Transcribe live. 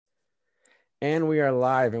And we are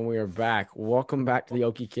live and we are back. Welcome back to the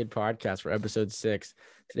Okie Kid Podcast for episode 6.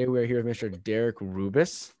 Today we are here with Mr. Derek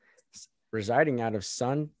Rubis, residing out of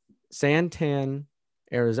Santan,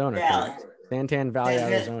 Arizona. Valley. Santan Valley,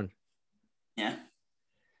 Arizona. Yeah.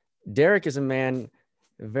 Derek is a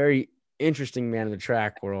very interesting man in the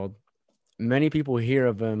track world. Many people hear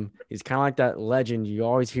of him. He's kind of like that legend you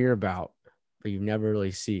always hear about, but you never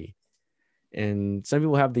really see. And some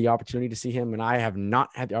people have the opportunity to see him, and I have not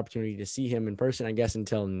had the opportunity to see him in person, I guess,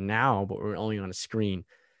 until now, but we're only on a screen.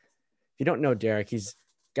 If you don't know Derek, he's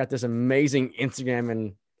got this amazing Instagram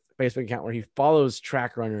and Facebook account where he follows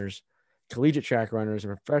track runners, collegiate track runners,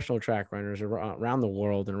 and professional track runners around the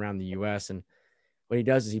world and around the U.S. And what he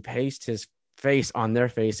does is he pastes his face on their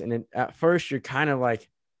face. And then at first, you're kind of like,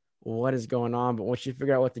 what is going on? But once you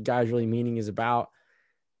figure out what the guy's really meaning is about,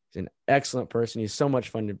 he's an excellent person. He's so much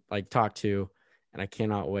fun to talk to, and I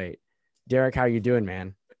cannot wait. Derek, how you doing,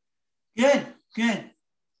 man? Good. And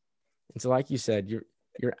so, like you said, you're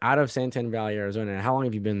out of Santan Valley, Arizona. How long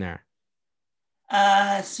have you been there?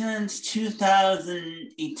 Since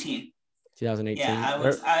 2018. 2018. Yeah,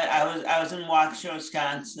 I was in Waukesha,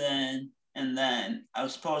 Wisconsin, and then I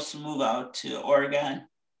was supposed to move out to Oregon,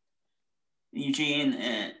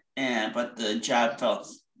 Eugene, but the job fell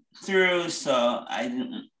through, so I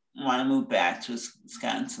didn't want to move back to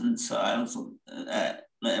Wisconsin. So I was,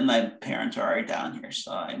 my parents are already down here,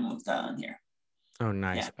 so I moved down here. Oh,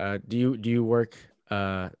 nice. Yeah. Do you work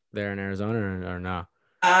there in Arizona or no?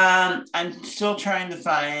 I'm still trying to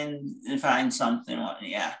find something.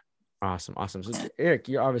 Yeah. Awesome. So Eric,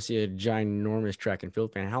 you're obviously a ginormous track and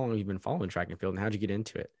field fan. How long have you been following track and field, and how'd you get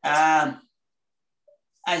into it?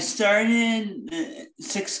 I started in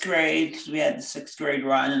sixth grade because we had the sixth grade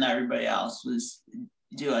run and everybody else was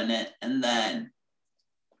doing it. And then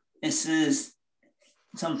this is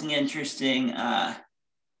something interesting.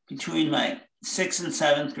 Between my sixth and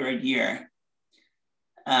seventh grade year,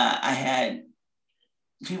 I had,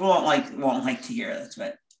 people won't like to hear this,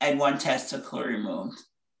 but I had one testicle removed.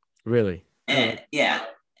 Really? And yeah.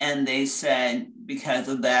 And they said because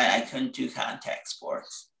of that, I couldn't do contact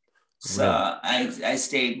sports. So really? I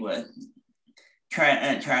stayed with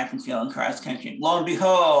track and field and cross country. Lo and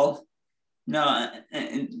behold,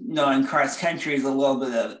 in cross country is a little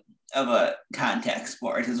bit of a contact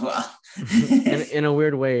sport as well. in a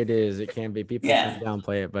weird way, it is. It can be. People can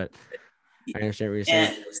downplay it, but I understand what you're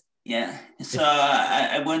saying. Yeah. So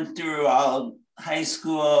I went through all of high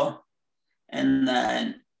school, and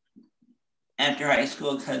then after high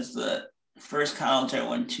school, because the first college I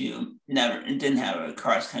went to didn't have a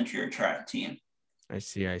cross country or track team. I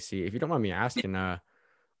see. If you don't mind me asking,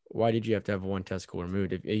 why did you have to have one testicle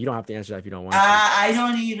removed? If you don't have to answer that if you don't want to. I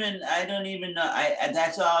don't even know.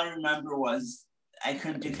 That's all I remember was I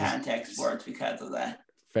couldn't do contact sports because of that.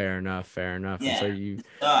 Fair enough. Yeah. And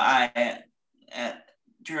so I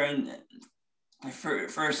during my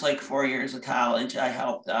first 4 years of college, I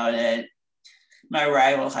helped out at my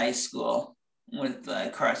rival high school with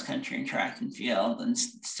cross country and track and field, and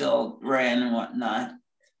still ran and whatnot.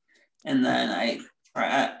 And then I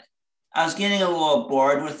was getting a little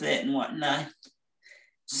bored with it and whatnot.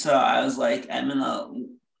 So I was like, I'm gonna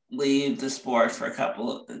leave the sport for a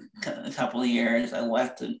couple of years. I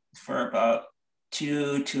left it for about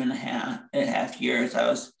two and a half years. I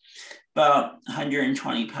was about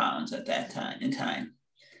 120 pounds at that time.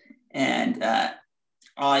 And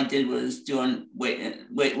all I did was doing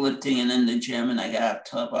weightlifting and in the gym, and I got up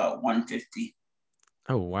to about 150.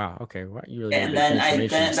 Oh wow! Okay, well, you really. And then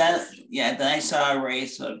I saw a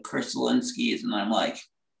race of Chris Zielinski's, and I'm like,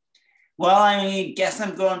 well, I guess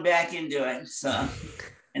I'm going back into it. So,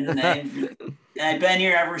 and then I've been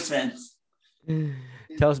here ever since.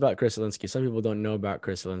 Tell us about Chris Zielinski. Some people don't know about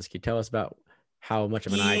Chris Zielinski. Tell us about how much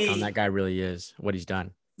of an icon that guy really is. What he's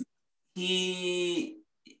done. He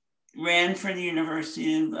ran for the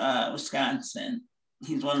University of Wisconsin.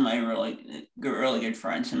 He's one of my really good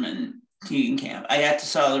friends. Him and Keegan Camp. I got to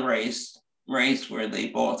saw the race where they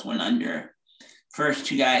both went under. First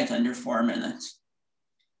two guys under 4 minutes,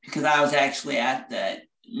 because I was actually at that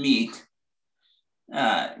meet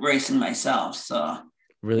racing myself. So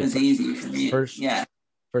really, it was easy for me. First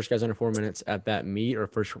guys under 4 minutes at that meet, or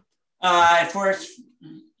first?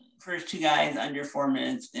 First two guys under 4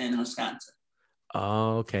 minutes in Wisconsin.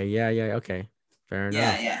 Oh, okay. Yeah. Okay. Fair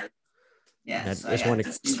enough. Yeah. I just want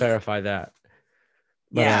to clarify that.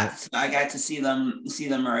 But, so I got to see them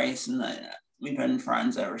race, and we've been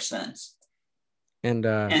friends ever since. And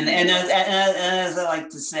as I like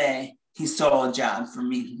to say, he stole a job from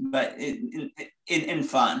me, but in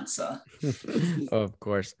fun. So. Of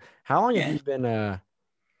course. How long have you been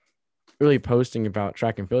really posting about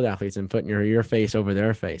track and field athletes and putting your face over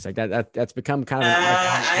their face. Like that's become kind of an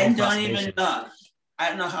I don't even know. I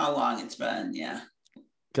don't know how long it's been. Yeah.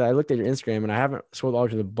 Because I looked at your Instagram and I haven't scrolled all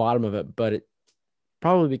to the bottom of it, but it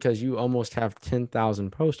probably because you almost have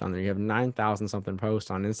 10,000 posts on there. You have 9,000 something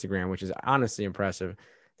posts on Instagram, which is honestly impressive.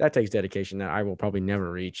 That takes dedication that I will probably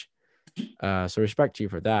never reach. So respect to you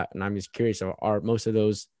for that. And I'm just curious, are most of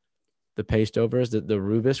those the paste overs, the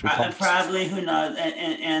Rubis? Probably, who knows?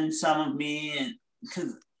 And some of me,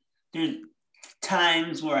 because there's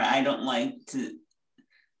times where I don't like to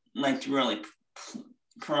really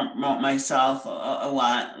promote myself a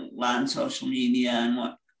lot on social media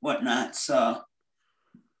and whatnot. So,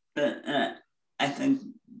 but I think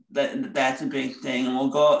that's a big thing, and we'll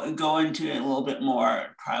go into it a little bit more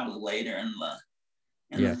probably later in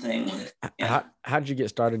the thing. How did you get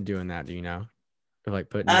started doing that? Do you know?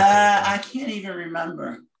 Like putting. I can't even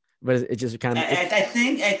remember. But it just kind of. I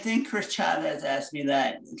think Chris Chavez asked me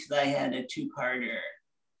that because I had a 2-parter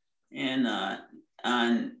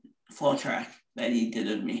on flow track that he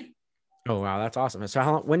did of me. Oh wow, that's awesome!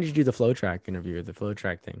 So when did you do the flow track interview, the flow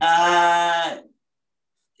track thing?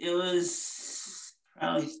 It was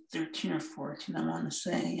probably 13 or 14, I want to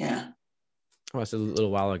say. Yeah. Oh, it's a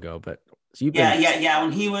little while ago, but so you've been. Yeah.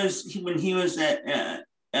 When he was at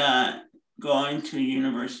going to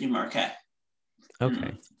University of Marquette.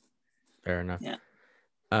 Okay. Fair enough. Yeah.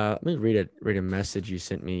 Let me read a message you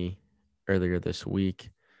sent me earlier this week.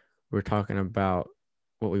 We're talking about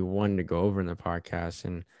what we wanted to go over in the podcast,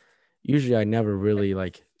 and usually I never really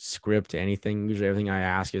like script anything. Usually everything I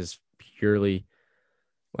ask is purely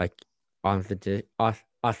like authentic.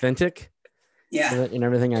 Yeah. In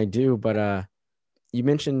everything I do. But you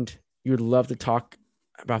mentioned you would love to talk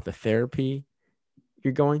about the therapy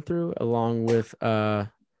you're going through, along with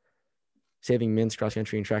saving men's cross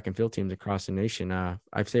country and track and field teams across the nation.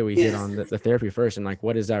 I'd say we hit on the therapy first, and like,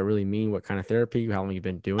 what does that really mean? What kind of therapy? How long you've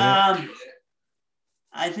been doing it?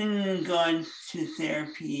 I've been going to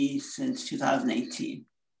therapy since 2018.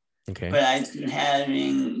 Okay. But I've been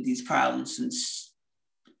having these problems since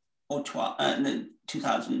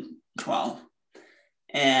 2012.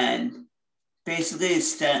 And basically,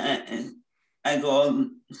 I go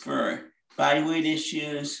for body weight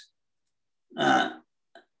issues,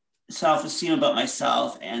 self-esteem about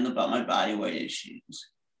myself and about my body weight issues,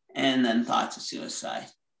 and then thoughts of suicide.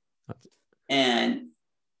 And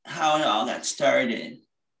how it all got started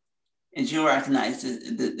is, you'll recognize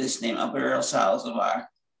this name, Alberto Salazar.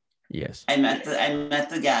 Yes. I met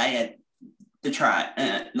the guy at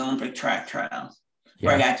the Olympic track trials,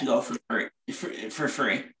 where I got to go for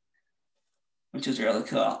free, which was really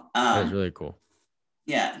cool. That was really cool.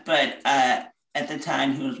 Yeah, but at the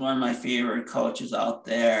time, he was one of my favorite coaches out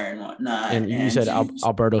there and whatnot. And you said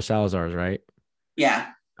Alberto Salazar's, right? Yeah.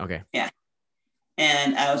 Okay. Yeah.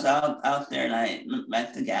 And I was out there, and I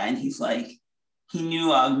met the guy, and he's like, he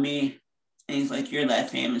knew of me, and he's like, "You're that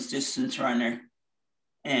famous distance runner."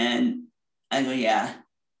 And I go, "Yeah."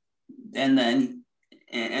 And then,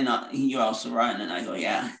 and you also run? And I go,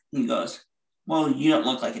 "Yeah." He goes, "Well, you don't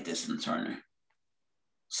look like a distance runner.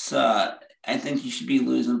 So I think you should be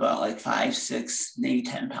losing about like 5, 6, maybe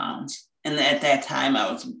 10 pounds." And at that time,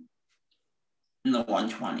 I was in the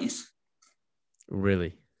 120s.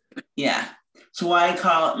 Really? Yeah. So why I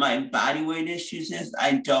call it my body weight issues is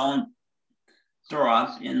I don't throw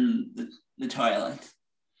up in the toilet.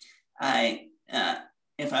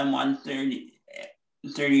 If I'm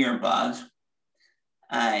 130 or above,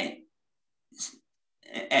 at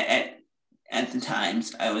the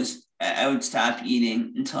times I would stop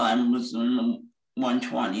eating until I was in the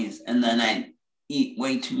 120s, and then I'd eat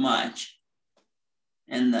way too much,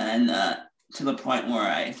 and then to the point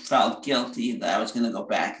where I felt guilty that I was going to go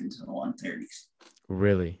back into the 130s.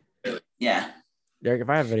 Really? Yeah. Derek, if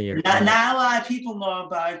I have any... Not a lot of people know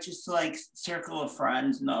about it, just like circle of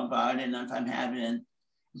friends know about it. And if I'm having a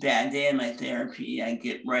bad day in my therapy, I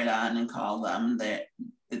get right on and call them. They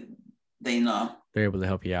know. They're able to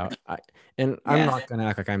help you out. I'm not going to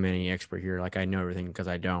act like I'm any expert here, like I know everything, because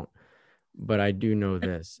I don't. But I do know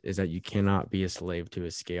this, is that you cannot be a slave to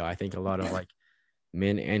a scale. I think a lot of like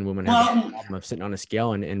men and women have a problem of sitting on a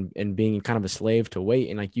scale and being kind of a slave to weight.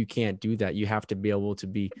 And like, you can't do that. You have to be able to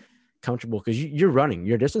be comfortable, because you're running,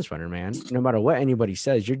 you're a distance runner, man. No matter what anybody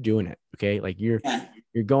says, you're doing it. Okay. Like you're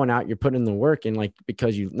going out, you're putting in the work, and like,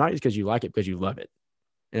 not just because you like it, because you love it.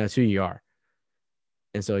 And that's who you are.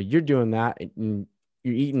 And so you're doing that, and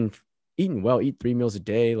you're eating well, eat 3 meals a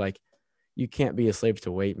day. Like, you can't be a slave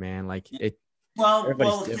to weight, man. Like it.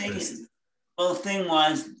 The thing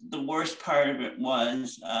was, the worst part of it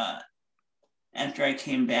was after I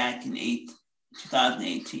came back in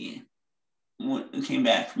 2018, came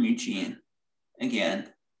back from Eugene again.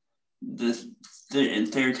 The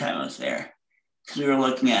third time I was there, because we were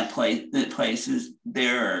looking at places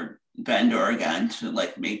there, Bend, Oregon, to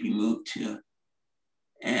like maybe move to.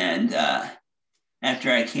 And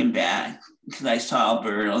after I came back, because I saw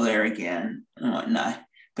Alberto there again and whatnot,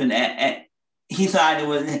 but he thought it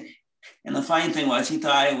was, and the funny thing was, he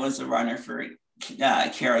thought it was a runner for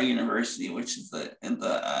Carroll University, which is the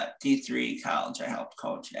D3 college I helped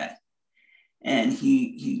coach at. And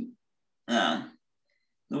the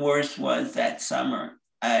worst was that summer,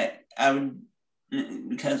 I would,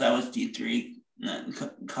 because I was D3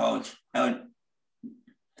 coach, I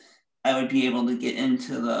would be able to get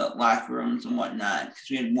into the locker rooms and whatnot, because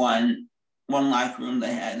we had one locker room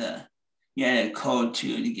that had you had a code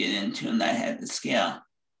to get into, and that had the scale.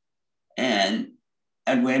 And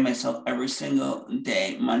I'd weigh myself every single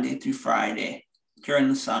day, Monday through Friday during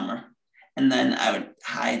the summer, and then I would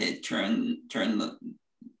hide it during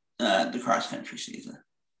the cross country season,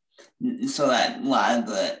 so that a lot of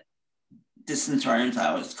the distance runners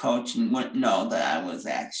I was coaching wouldn't know that I was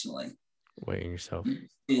actually weighing yourself.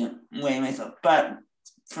 Yeah, weighing myself. But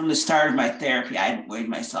from the start of my therapy, I hadn't weighed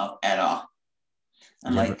myself at all.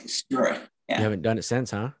 I'm like, screw it. Yeah. You haven't done it since,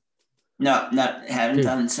 huh? No, haven't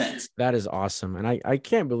done it since. That is awesome. And I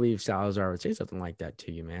can't believe Salazar would say something like that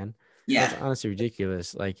to you, man. Yeah. That's honestly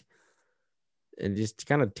ridiculous. Like, and just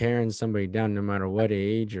kind of tearing somebody down no matter what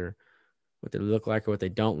age or what they look like or what they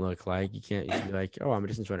don't look like. You can't just be like, oh, I'm a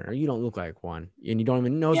distance runner. Or you don't look like one. And you don't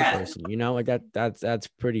even know the person, you know, like that's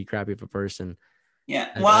pretty crappy of a person.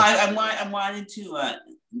 Yeah. Well, I wanted to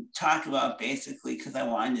talk about, basically, because I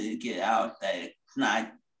wanted to get out that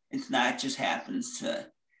it's not just happens to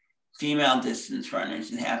female distance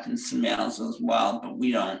runners. It happens to males as well, but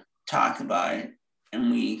we don't talk about it,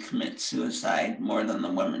 and we commit suicide more than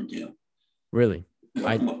the women do. Really?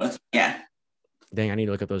 Yeah. Dang, I need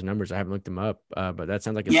to look up those numbers. I haven't looked them up, but that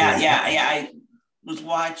sounds like yeah. I was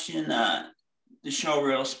watching the show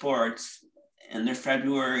Real Sports, and their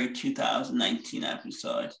February 2019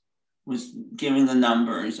 episode was giving the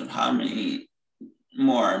numbers of how many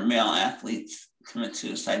more male athletes commit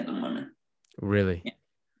suicide than women. Really?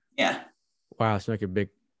 Yeah. Wow, it's like a big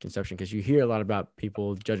conception, because you hear a lot about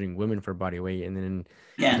people judging women for body weight, and then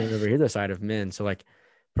you never hear the side of men. So, like,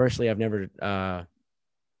 personally, I've never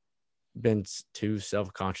been too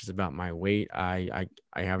self-conscious about my weight. I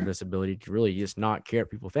have this ability to really just not care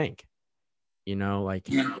what people think, you know, like,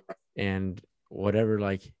 and whatever,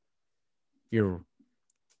 like, your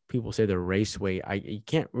people say the race weight, you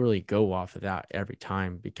can't really go off of that every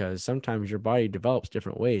time, because sometimes your body develops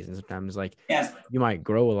different ways, and sometimes, like, you might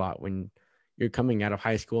grow a lot when you're coming out of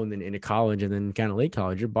high school and then into college and then kind of late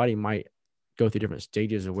college. Your body might go through different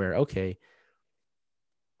stages of where, okay,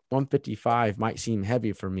 155 might seem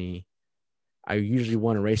heavy for me. I usually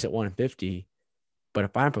want to race at 150, but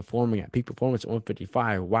if I'm performing at peak performance at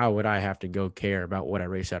 155, why would I have to go care about what I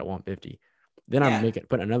race at 150? Then I'm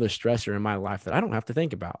putting another stressor in my life that I don't have to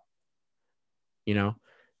think about, you know?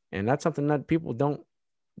 And that's something that people don't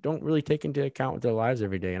really take into account with their lives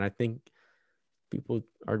every day. And I think people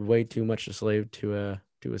are way too much a slave to a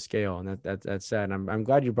scale, and that's sad. And I'm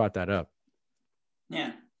glad you brought that up.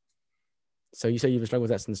 Yeah. So you said you've been struggling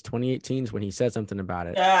with that since 2018 when he said something about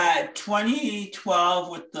it.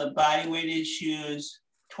 2012 with the body weight issues,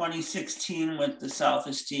 2016 with the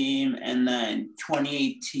self-esteem, and then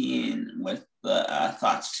 2018 with the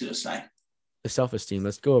thoughts of suicide. The self-esteem.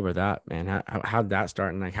 Let's go over that, man. How'd that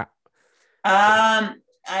start? And like how?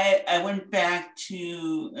 I went back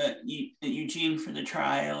to Eugene for the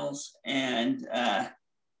trials, and I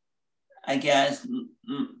guess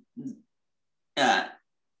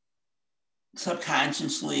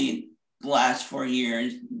subconsciously the last 4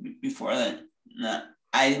 years before that,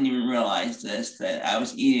 I didn't even realize this, that I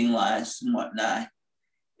was eating less and whatnot.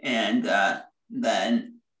 And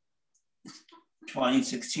then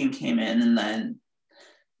 2016 came in, and then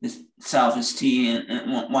this self-esteem,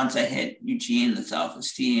 and once I hit Eugene, the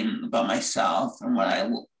self-esteem about myself and what I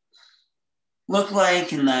look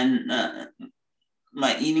like, and then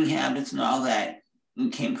my eating habits and all that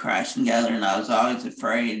came crashing together, and I was always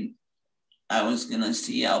afraid I was going to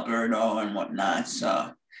see Alberto and whatnot,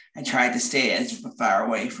 so I tried to stay as far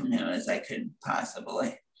away from him as I could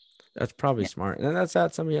possibly. That's probably smart. And that's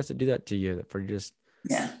that somebody has to do that to you for just.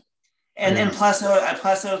 Yeah. And plus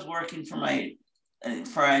I was working for my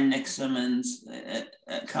friend Nick Simmons,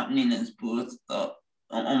 accompanying his booth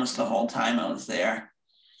almost the whole time I was there.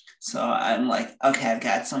 So I'm like, okay, I've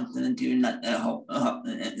got something to do,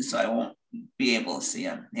 so I won't be able to see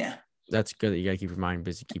him. Yeah. That's good that you got to keep your mind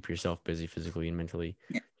busy, keep yourself busy physically and mentally.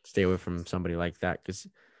 Yeah. Stay away from somebody like that, because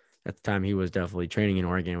at the time he was definitely training in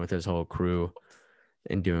Oregon with his whole crew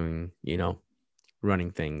and doing,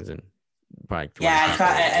 running things and probably Yeah,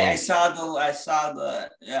 I saw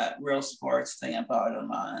the Real Sports thing about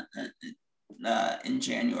him in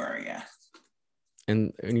January. Yeah.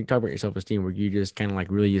 And when you talk about your self-esteem, were you just kind of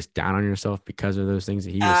like really just down on yourself because of those things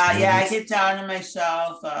that he was saying? Yeah, I get down on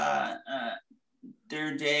myself. There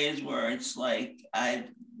are days where it's like I have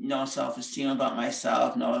no self-esteem about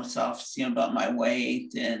myself, no self-esteem about my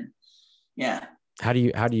weight, and yeah. How do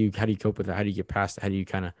you cope with that? How do you get past it? How do you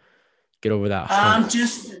kind of get over that hump?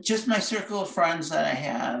 Just my circle of friends that I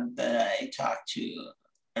have that I talk to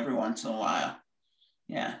every once in a while.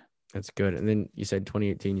 Yeah. That's good. And then you said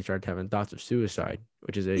 2018 you started having thoughts of suicide,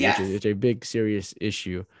 which is Yeah. a big serious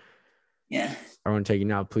issue. Yeah. I want to take you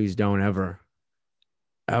now. Please don't ever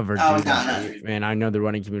do that. Man, I know the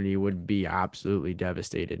running community would be absolutely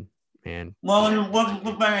devastated, man. Well,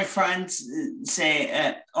 when my friends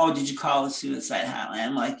say, "Oh, did you call the suicide hotline?"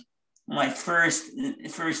 I'm like, my first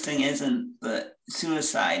thing isn't the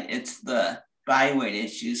suicide; it's the body weight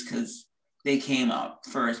issues because they came up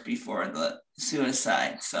first before the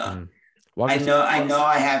suicide. So I know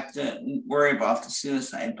I have to worry about the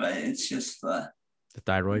suicide, but it's just the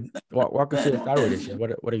thyroid. Walk us through the thyroid issue.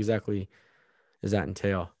 What exactly does that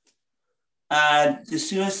entail? The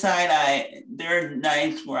suicide, there are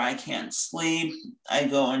nights where I can't sleep. I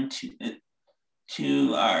go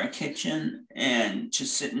to our kitchen and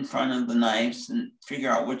just sit in front of the knives and figure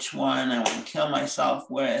out which one I want to kill myself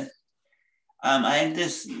with. I have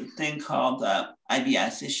this thing called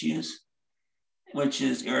IBS issues, which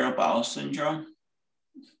is irritable bowel syndrome.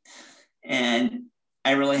 And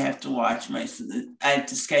I really have to I have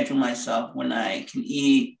to schedule myself when I can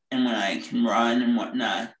eat and when I can run and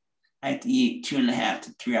whatnot. I have to eat 2.5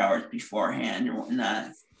 to 3 hours beforehand or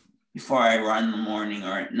whatnot before I run in the morning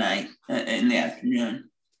or at night in the afternoon.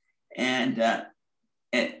 And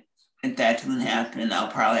if that doesn't happen,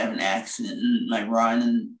 I'll probably have an accident in my run,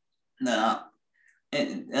 and then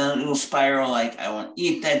it will spiral. Like I won't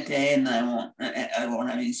eat that day, and then I won't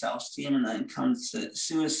have any self-esteem, and then it comes to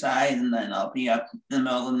suicide, and then I'll be up in the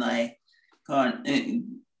middle of the night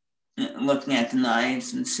going looking at the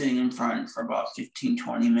knives and sitting in front for about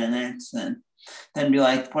 15-20 minutes, and then be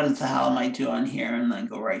like, what the hell am I doing here? And then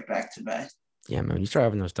go right back to bed. Yeah, man, when you start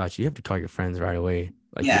having those thoughts, you have to call your friends right away.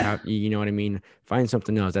 Like, yeah. you know what I mean? Find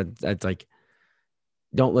something else. That's like,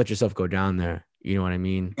 don't let yourself go down there. You know what I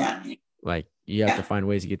mean? Yeah. Like, you have to find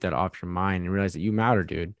ways to get that off your mind and realize that you matter,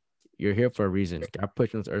 dude. You're here for a reason. God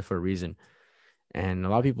put you on this earth for a reason. And a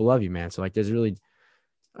lot of people love you, man. So like, there's really,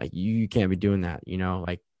 like, you can't be doing that,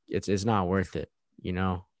 like it's not worth it,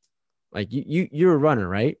 like you're a runner,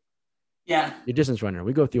 right? Yeah. You're a distance runner.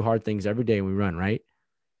 We go through hard things every day and we run, right?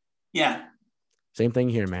 Yeah. Same thing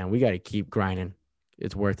here, man. We got to keep grinding.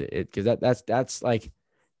 It's worth it. Because that's like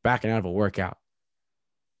backing out of a workout.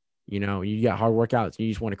 You got hard workouts and you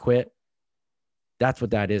just want to quit. That's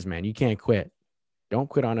what that is, man. You can't quit. Don't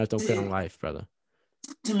quit on us. Don't quit on life, brother.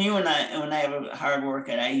 To me, when I have a hard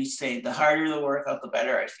workout, I used to say the harder the workout, the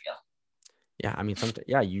better I feel. Yeah, I mean, sometimes,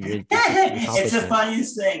 yeah, it's the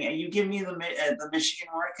funniest thing. You give me the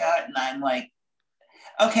Michigan workout, and I'm like,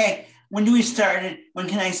 okay, when do we start it? When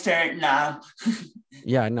can I start now?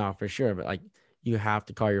 Yeah, no, for sure. But like, you have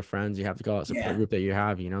to call your friends. You have to call a support group that you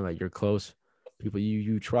have. That you're close, people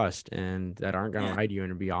you trust, and that aren't gonna lie to you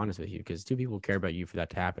and be honest with you, because two people care about you for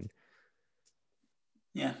that to happen.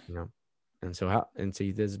 Yeah. And so this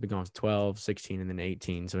has been going 12, 16, and then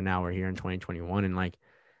 18. So now we're here in 2021, and like,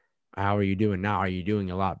 how are you doing now? Are you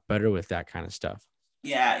doing a lot better with that kind of stuff?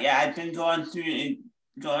 Yeah. I've been going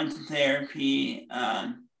to therapy.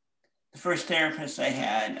 The first therapist I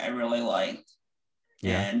had, I really liked.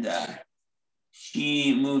 Yeah. And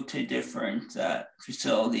she moved to a different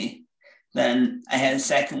facility. Then I had a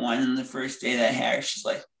second one, and the first day that I had her, she's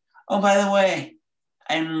like, oh, by the way,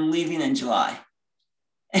 I'm leaving in July.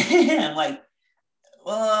 And I'm like,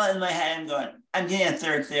 well, in my head, I'm going, I'm getting a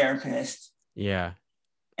third therapist. Yeah.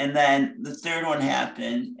 And then the third one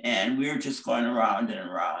happened, and we were just going around and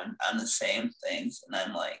around on the same things. And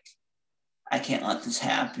I'm like, I can't let this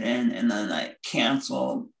happen. And then I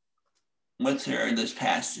canceled with her this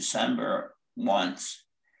past December once.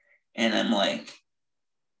 And I'm like,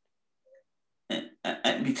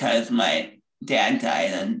 because my dad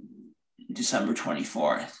died on December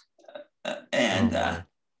 24th. And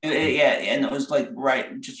and it was like right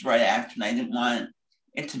after, and I didn't want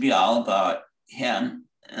it to be all about him,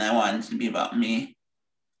 and I wanted it to be about me.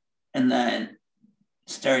 And then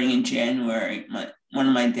starting in January, one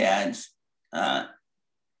of my dad's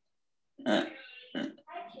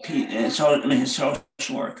his social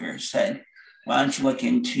worker said, why don't you look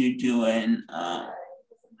into doing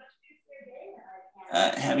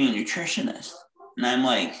having a nutritionist? And I'm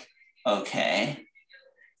like, okay.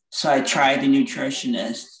 So I tried the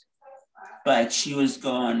nutritionist, but she was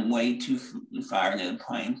going way too far to the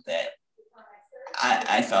point that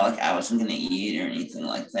I felt like I wasn't going to eat or anything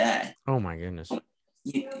like that. Oh my goodness.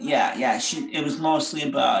 Yeah. It was mostly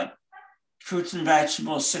about fruits and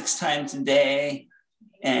vegetables 6 times a day,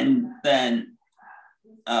 and then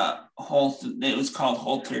it was called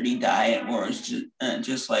Whole 30 diet, where it's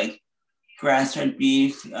just like grass-fed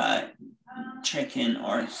beef, chicken,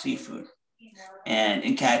 or seafood. And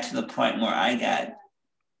it got to the point where I got,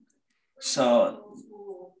 so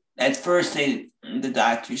at first the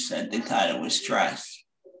doctor said they thought it was stress,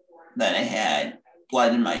 that I had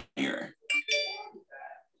blood in my urine.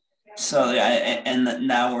 So and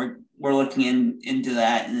now we're looking into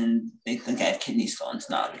that, and they think I have kidney stones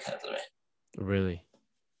now because of it. Really?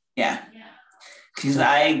 Yeah. Because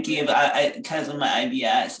because of my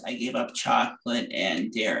IBS, I gave up chocolate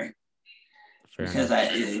and dairy. Fair because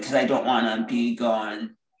enough. I don't want to be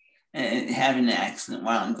going and having an accident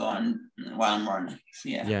while I'm running. So,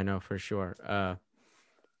 yeah. Yeah, no, for sure.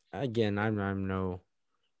 Again, I'm no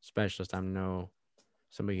specialist. I'm no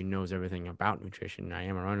somebody who knows everything about nutrition. I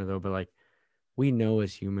am a runner though, but like we know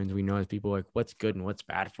as humans, we know as people, like what's good and what's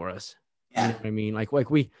bad for us. Yeah. You know what I mean? Like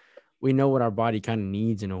we know what our body kind of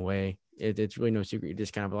needs in a way. It's really no secret.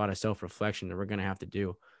 Just kind of a lot of self-reflection that we're going to have to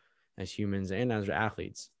do as humans and as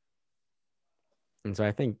athletes. And so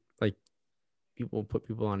I think like people put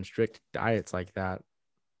people on strict diets like that,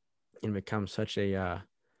 and it becomes such a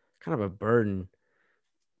kind of a burden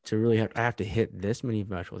to really I have to hit this many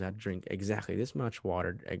vegetables. I have to drink exactly this much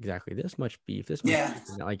water, exactly this much beef, this much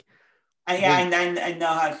beef. Like I know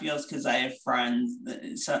how it feels because I have friends.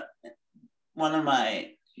 So one of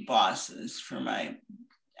my bosses for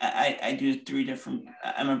I do 3 different,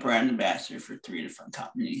 I'm a brand ambassador for 3 different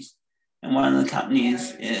companies. And one of the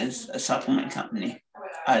companies is a supplement company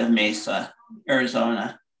out of Mesa,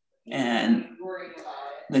 Arizona. And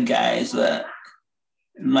the guy is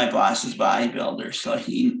my boss is bodybuilder, so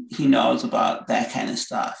he knows about that kind of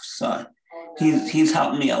stuff. So he's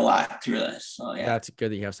helped me a lot through this. So yeah. That's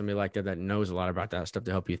good that you have somebody like that knows a lot about that stuff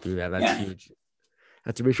to help you through that. That's huge.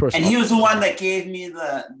 That's a resource. And he was the one that gave me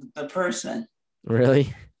the person.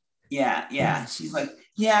 Really? Yeah. She's like,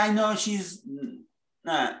 yeah, I know she's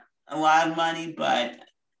not a lot of money, but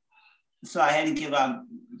so I had to give up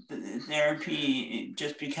the therapy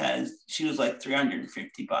just because she was like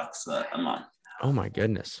 $350 a month. Oh my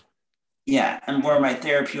goodness. Yeah, and where my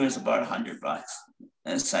therapy was about $100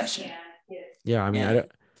 a session. Yeah, I mean,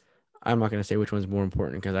 I'm not gonna say which one's more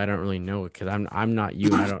important because I don't really know it because I'm not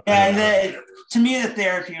you. And I don't. To me, the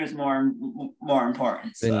therapy was more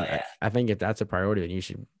important. So, then I think if that's a priority, then you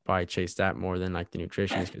should probably chase that more than like the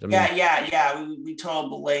nutritionist. We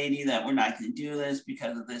told the lady that we're not going to do this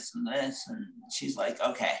because of this and this, and she's like,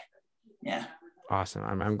 okay, yeah. Awesome.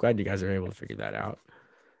 I'm glad you guys are able to figure that out.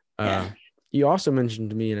 You also mentioned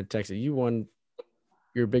to me in a text that you won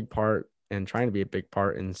your big part and trying to be a big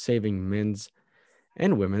part in saving men's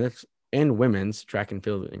and women's track and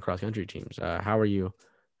field and cross country teams. How are you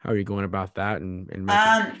going about that? And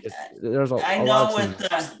there's a lot of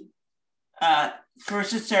teams.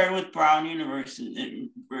 First, it started with Brown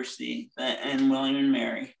University and William and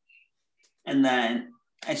Mary, and then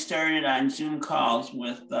I started on Zoom calls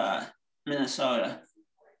with Minnesota.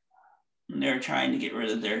 And they're trying to get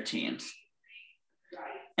rid of their teams,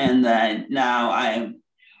 and then now I'm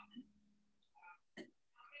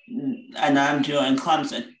doing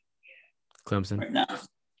Clemson. Right now,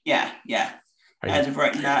 yeah. As of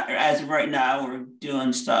right now, we're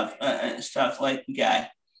doing stuff like we got a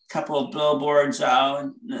couple of billboards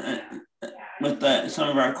out with some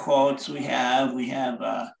of our quotes. We had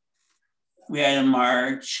a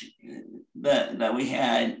march that we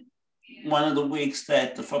had one of the weeks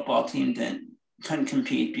that the football team couldn't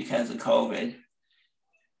compete because of COVID,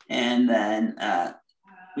 and then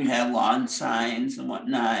we had lawn signs and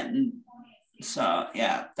whatnot, and so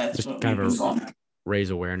yeah, that's just what kind of raise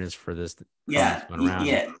awareness for this. Yeah.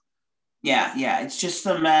 It's just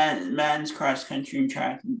the men's cross country and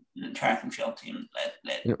track and field team.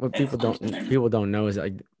 What people don't know is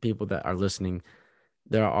like people that are listening,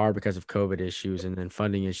 there are, because of COVID issues and then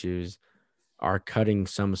funding issues, are cutting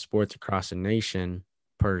some sports across the nation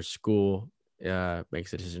per school.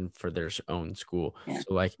 Makes a decision for their own school. Yeah.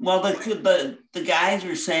 So the guys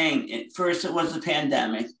were saying at first it was the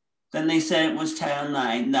pandemic, then they said it was Title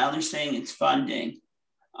IX. Now they're saying it's funding.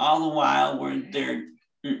 All the while they're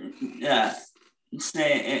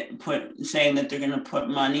saying that they're going to put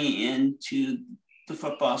money into the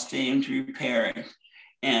football stadium to repair it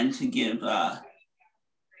and to give them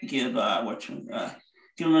a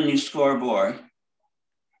new scoreboard.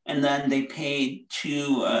 And then they paid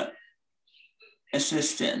two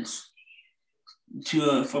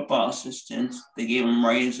football assistants. They gave them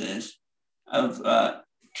raises of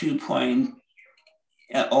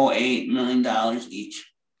 $2.08 million each.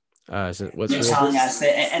 So they're telling us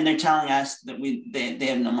that they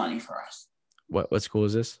have no money for us. What school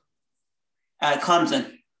is this?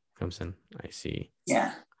 Clemson. Clemson. I see.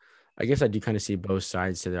 Yeah. I guess I do kind of see both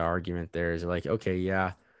sides to the argument. There is like, okay,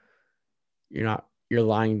 yeah, you're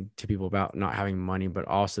lying to people about not having money, but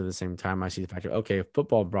also at the same time, I see the fact of, okay,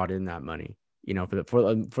 football brought in that money,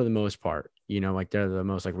 for the most part, like they're the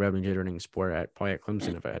most like revenue generating sport at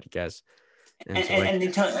Clemson, if I had to guess. And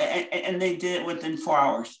they did it within 4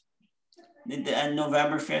 hours. On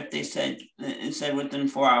November 5th, they said within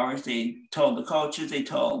 4 hours, they told the coaches, they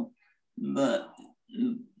told the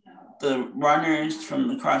runners from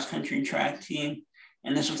the cross country track team,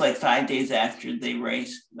 and this was like 5 days after they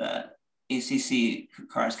raced the ACC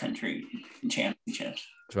cross country championships.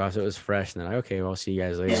 So it was fresh, and then okay, well, I'll see you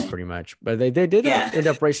guys later, pretty much. But they did end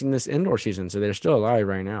up racing this indoor season, so they're still alive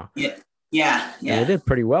right now. Yeah. And they did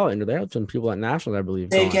pretty well, and they had some people at nationals, I believe.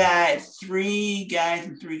 They got 3 guys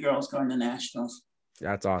and 3 girls going to nationals.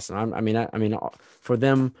 That's awesome. I mean, for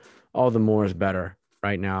them, all the more is better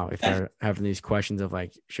right now. If they're having these questions of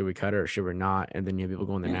like, should we cut her or should we not? And then you have people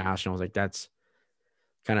going to nationals, like that's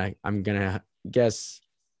kind of, I'm gonna guess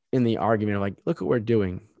in the argument of like, look what we're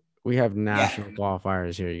doing. We have national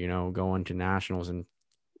qualifiers here, going to nationals, and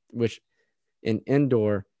which in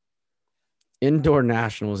indoor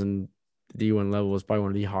nationals and the D1 level is probably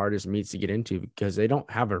one of the hardest meets to get into because they don't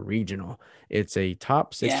have a regional. It's a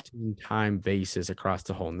top 16 time basis across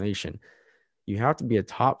the whole nation. You have to be a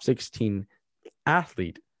top 16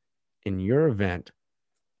 athlete in your event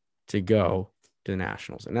to go to the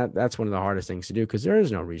nationals. And that's one of the hardest things to do because there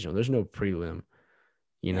is no regional. There's no prelim.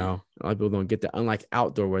 A lot of people don't get that. Unlike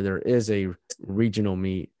outdoor where there is a regional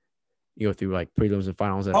meet, you go through like prelims and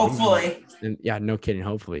finals. Hopefully. And no kidding.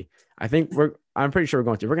 Hopefully. I'm pretty sure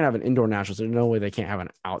we're going to have an indoor nationals. There's no way they can't have an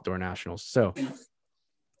outdoor nationals. So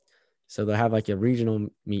they'll have like a regional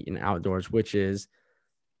meet in outdoors, which is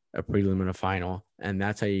a prelim and a final. And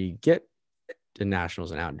that's how you get to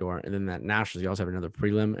nationals and outdoor. And then that nationals, you also have another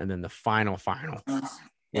prelim and then the final,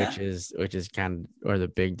 which is kind of, or the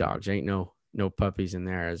big dogs. Ain't no puppies in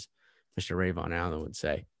there, as Mr. Rayvon Allen would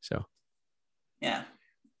say. So, yeah.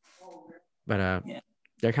 But,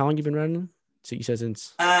 Derek, how long you been running? So you said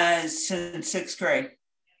since 6th grade.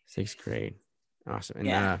 6th grade. Awesome.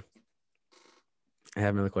 And I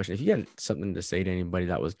have another question. If you had something to say to anybody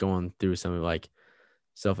that was going through some of like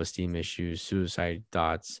self-esteem issues, suicide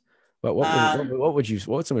thoughts, but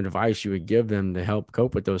what's some advice you would give them to help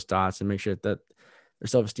cope with those thoughts and make sure that their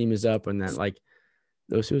self-esteem is up and that like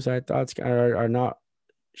those suicide thoughts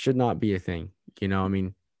should not be a thing. I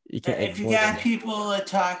mean, you can't. If you got people to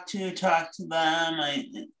talk to them.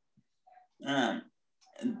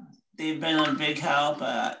 They've been a big help.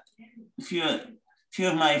 A few of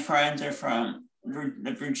my friends are from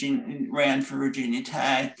ran for Virginia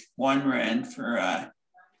Tech. One ran for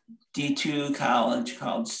D2 college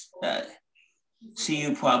called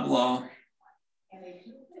CU Pueblo.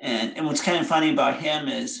 And what's kind of funny about him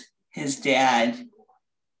is his dad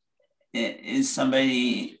is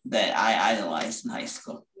somebody that I idolized in high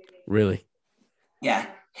school. Really? Yeah.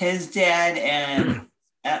 His dad, and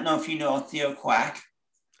I don't know if you know Theo Quack.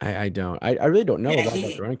 I don't. I really don't know about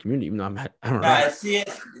the running community, even though I don't know.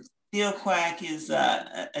 Theo Quack is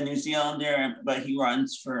a New Zealander, but he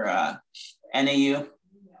runs for NAU.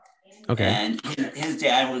 Okay. And his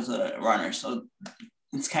dad was a runner, so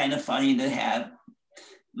it's kind of funny to have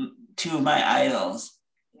 2 of my idols.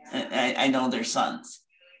 I know their sons.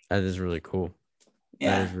 That is really cool.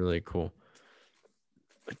 Yeah. That is really cool.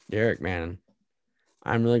 But Derek, man,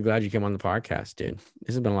 I'm really glad you came on the podcast, dude.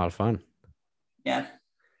 This has been a lot of fun. Yeah.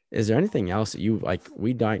 Is there anything else that you like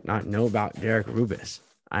we might not know about Derek Rubis?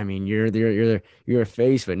 I mean, you're a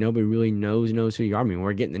face, but nobody really knows who you are. I mean,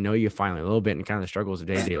 we're getting to know you finally a little bit and kind of the struggles of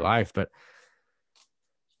day-to-day life. But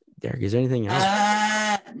Derek, is there anything else?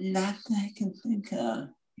 Not that I can think of.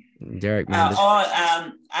 Derek, man.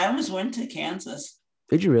 I almost went to Kansas.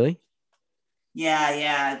 Did you really?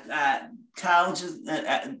 Yeah. Colleges.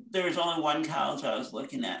 There was only one college I was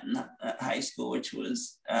looking at in high school, which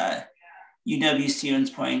was UW Stevens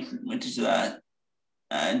Point, which is a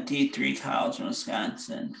D3 college in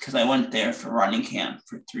Wisconsin, because I went there for running camp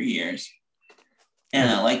for 3 years, and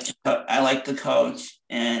I liked the coach,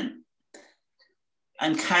 and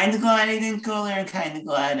I'm kind of glad I didn't go there, and kind of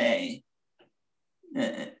glad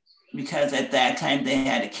uh, because at that time they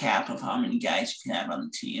had a cap of how many guys you can have on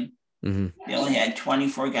the team. Mm-hmm. They only had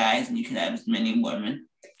 24 guys, and you can have as many women.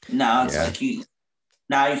 Now it's like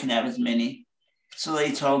now you can have as many. So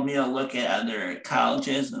they told me to look at other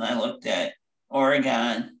colleges, and I looked at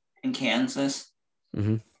Oregon and Kansas.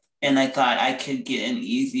 Mm-hmm. And I thought I could get in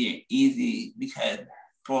easy because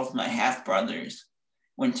both my half brothers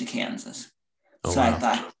went to Kansas. Oh, so wow. I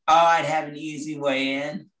thought, I'd have an easy way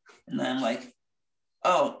in. And then I'm like,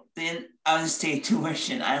 then I'll just take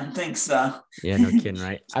tuition. I don't think so. Yeah, no kidding,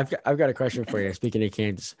 right? I've got a question for you. Speaking of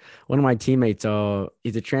Kansas, one of my teammates,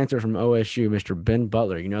 he's a transfer from OSU, Mr. Ben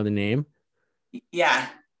Butler. You know the name? Yeah.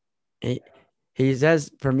 He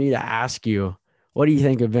says for me to ask you, what do you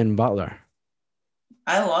think of Ben Butler?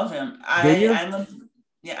 I love him.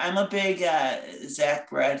 I'm a big Zach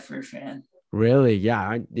Bradford fan. Really?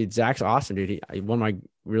 Yeah, Zach's awesome, dude. One of my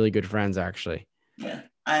really good friends, actually. Yeah,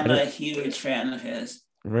 I'm a huge fan of his.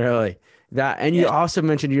 Really? You also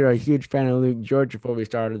mentioned you're a huge fan of Luke George before we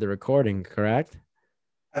started the recording, correct?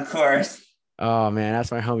 Of course. Oh man,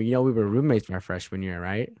 that's my homie. You know, we were roommates my freshman year,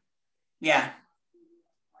 right? Yeah.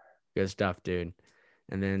 Good stuff, dude.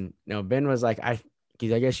 And then Ben was like, I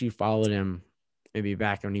guess you followed him maybe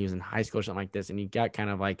back when he was in high school or something like this, and he got kind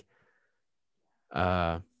of like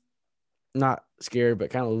not scared, but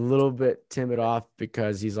kind of a little bit timid off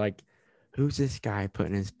because he's like, who's this guy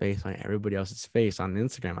putting his face on everybody else's face on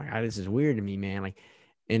Instagram? Like, this is weird to me, man. Like,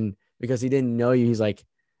 and because he didn't know you, he's like,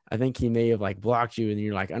 I think he may have like blocked you and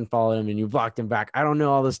you're like unfollowed him and you blocked him back. I don't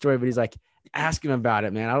know all the story, but he's like, ask him about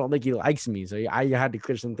it, man. I don't think he likes me. So I had to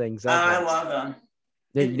clear some things up. I love him.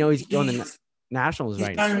 He's going to nationals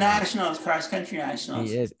right now. He's going to nationals, cross-country nationals.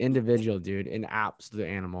 He is individual, dude, an absolute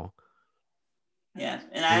animal. Yeah,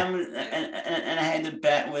 and I had to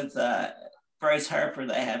bet with Bryce Harper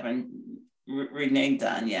that I haven't reneged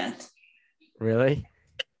on yet. Really?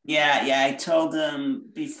 Yeah. I told him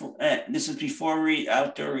before. This was before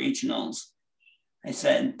outdoor regionals. I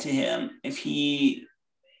said to him, if he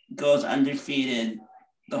goes undefeated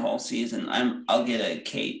the whole season, I'll get a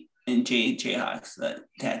Kate and Jayhawks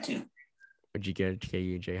tattoo. Would you get a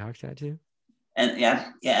KU Jayhawks tattoo? And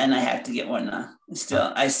and I have to get one now.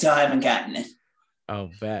 I still haven't gotten it. Oh,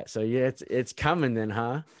 bet. So yeah, it's coming then,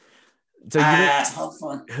 huh? So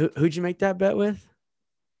hopefully. Who'd you make that bet with?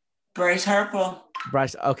 Bryce Harper.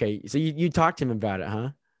 Bryce. Okay, so you talked to him about it, huh?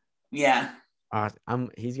 Yeah.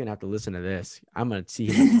 He's gonna have to listen to this. I'm gonna see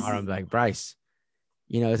him tomorrow and be like, Bryce,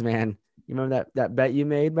 this man. You remember that bet you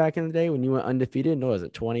made back in the day when you went undefeated? No, was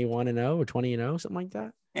it 21-0 or 20-0, something like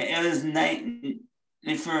that? It was 9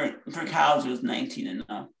 for college. It was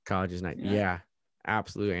 19-0. College is 19. Yeah,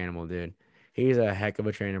 absolute animal, dude. He's a heck of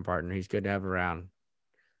a training partner. He's good to have around.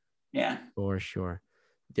 Yeah, for sure.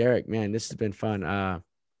 Derek, man, this has been fun.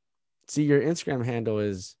 See, your Instagram handle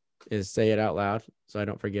is say it out loud so I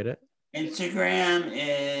don't forget it. Instagram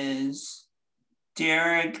is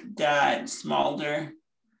Derek.Smolder.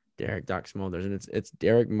 Derek.Smolders, and it's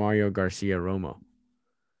Derek Mario Garcia Romo.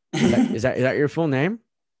 Is that your full name?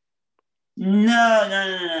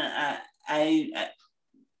 No. A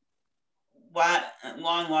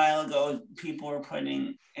long while ago, people were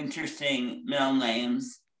putting interesting middle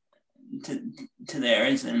names to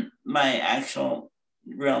theirs, and my actual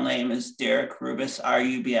real name is Derek Rubis,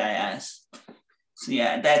 Rubis. So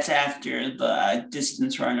yeah, that's after the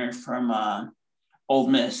distance runner from Ole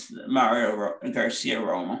Miss, Mario Garcia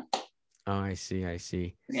Romo. Oh, I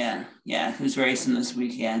see. Yeah, who's racing this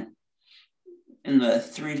weekend in the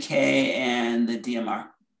 3K and the DMR.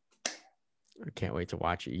 I can't wait to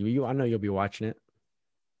watch it. I know you'll be watching it.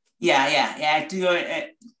 Yeah. I have to go.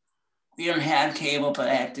 We don't have cable, but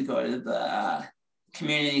I have to go to the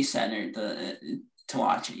community center to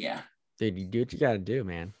watch it. Yeah. Dude, you do what you got to do,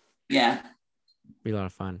 man. Yeah. Be a lot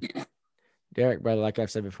of fun. Yeah. Derek, brother, like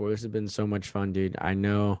I've said before, this has been so much fun, dude. I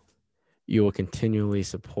know you will continually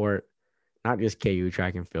support not just KU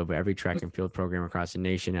track and field, but every track and field program across the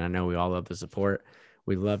nation. And I know we all love the support.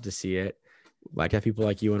 We'd love to see it. Like have people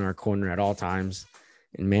like you in our corner at all times.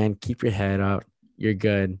 And man, keep your head up. You're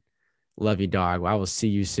good. Love you, dog. I will see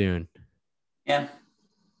you soon. Yeah.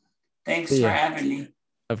 Thanks for having me.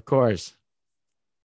 Of course.